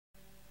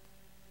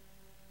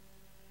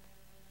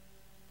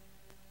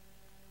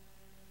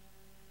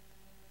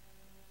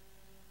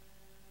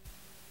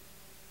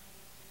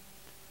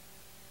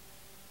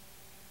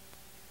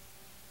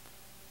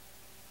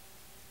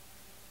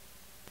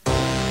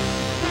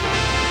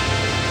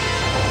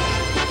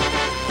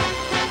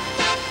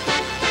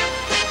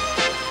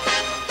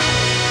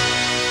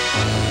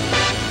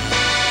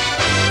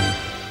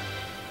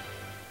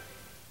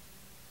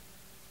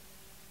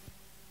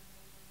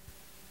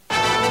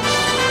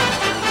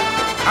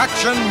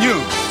Action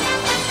News.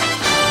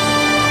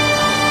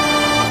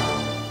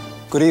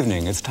 Good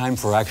evening. It's time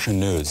for Action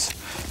News.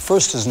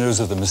 First is news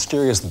of the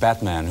mysterious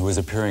Batman who is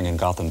appearing in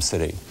Gotham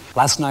City.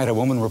 Last night, a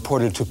woman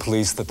reported to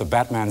police that the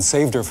Batman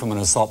saved her from an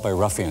assault by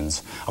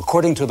ruffians.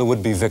 According to the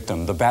would-be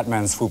victim, the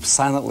Batman swooped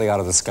silently out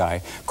of the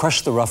sky,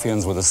 crushed the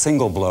ruffians with a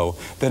single blow,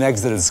 then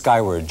exited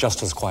skyward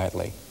just as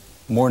quietly.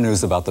 More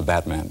news about the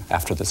Batman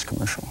after this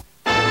commercial.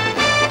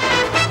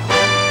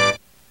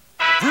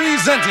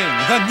 Presenting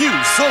the new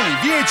Sony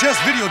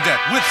VHS video deck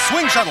with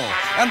Swing Shuttle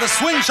and the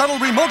Swing Shuttle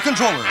remote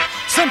controller.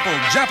 Simple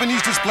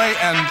Japanese display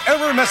and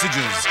error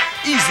messages.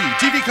 Easy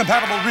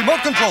TV-compatible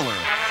remote controller.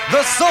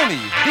 The Sony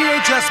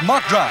VHS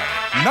Mock Drive,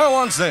 now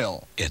on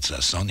sale. It's a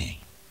Sony.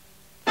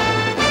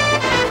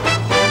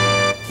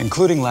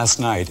 Including last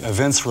night,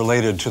 events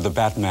related to the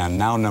Batman,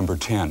 now number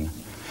 10.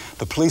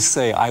 The police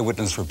say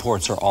eyewitness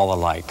reports are all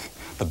alike.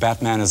 The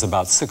Batman is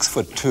about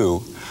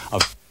 6'2"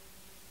 of...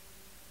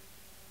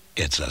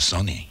 It's a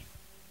Sony.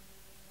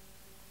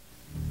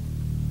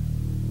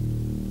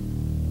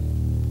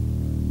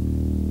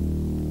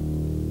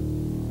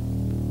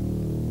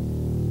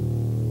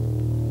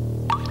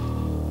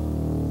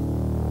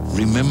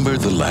 Remember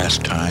the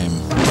last time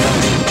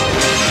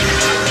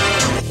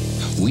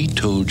we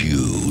told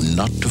you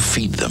not to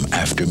feed them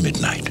after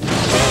midnight?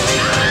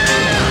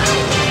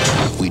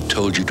 We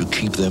told you to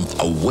keep them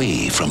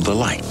away from the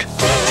light.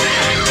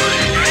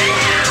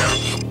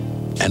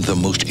 And the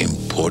most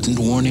important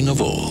warning of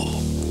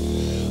all,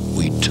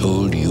 we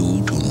told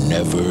you to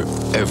never,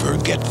 ever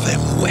get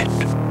them wet.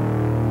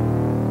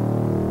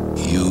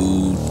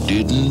 You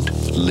didn't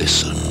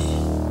listen.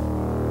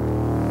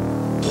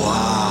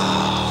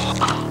 Wow.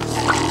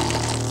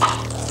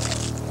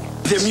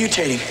 They're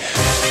mutating.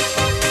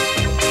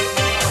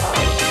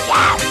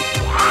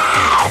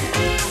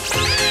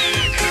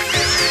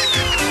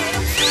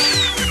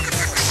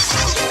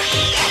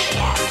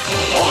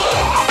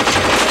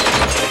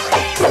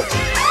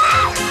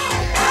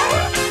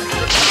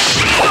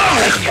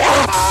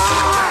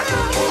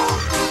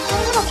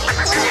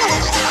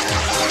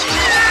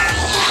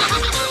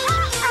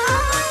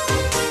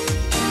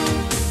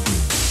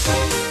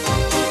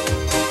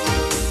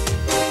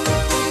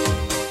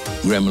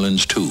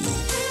 Gremlins 2.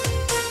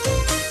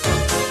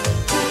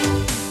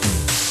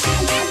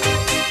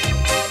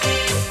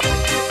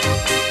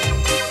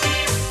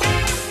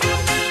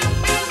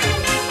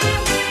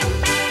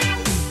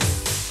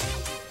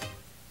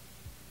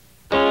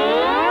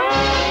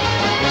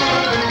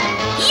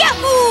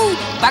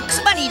バック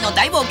スバニーの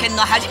大冒険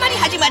の始まり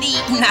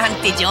な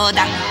んて冗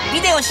談。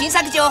ビデオ新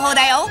作情報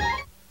だよ。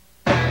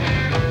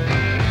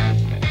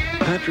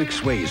 Patrick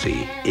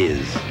Swayze is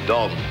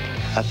Dalton.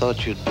 I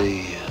thought you'd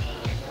be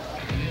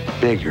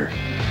bigger.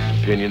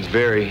 Opinions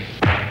vary.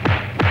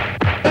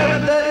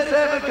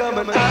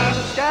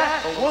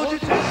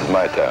 This is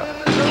my town.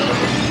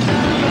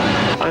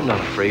 I'm not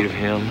afraid of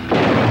him.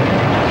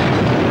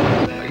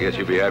 I guess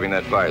you'll be having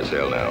that fire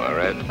sale now, all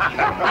right?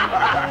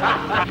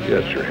 You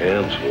got your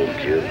hands full,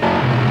 kid.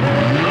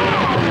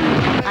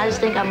 I just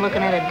think I'm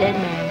looking at a dead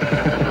man.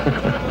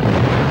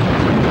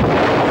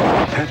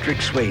 Patrick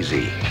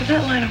Swayze. For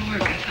that line of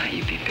work, I thought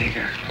you'd be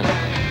bigger.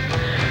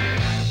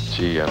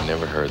 Gee, I've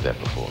never heard that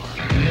before.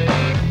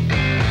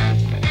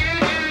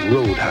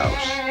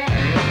 Roadhouse.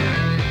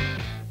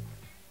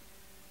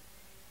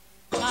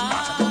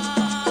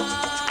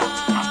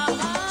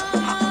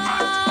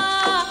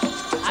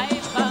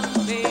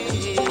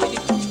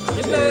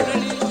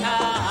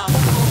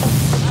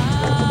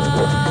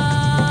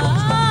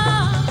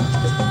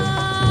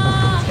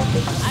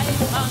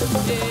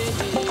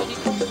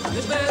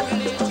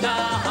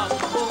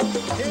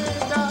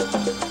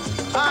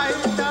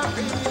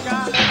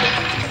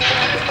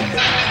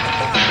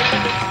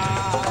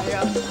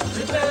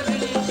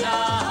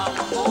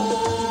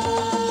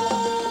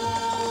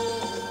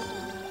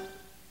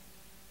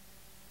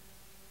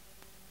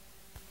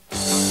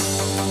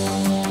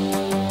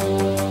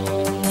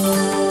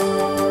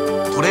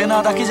トレー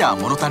ナーだけじゃ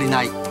物足り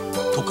ない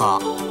とか、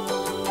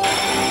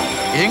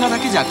映画だ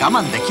けじゃ我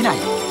慢できない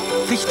っ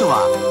て人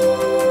は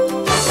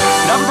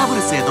クラブダブ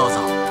ルスへどうぞ。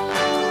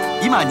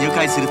今入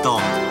会すると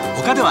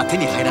他では手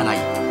に入らない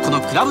こ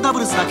のクラブダブ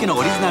ルスだけの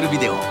オリジナルビ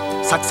デオ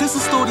「サクセス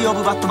ストーリー・オ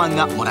ブ・バットマン」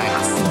がもらえ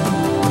ます。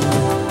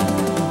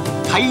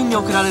会員に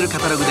送られるカ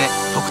タログで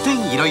特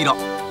典いろいろ、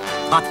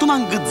バットマ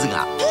ングッズ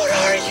が、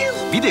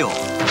ビデオ、レコ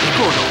ー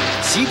ド、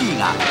CD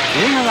が、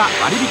映画が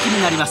割引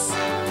になります。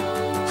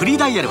フリー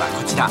ダイヤルは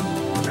こちら、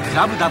ク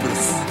ラブダブル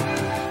ス。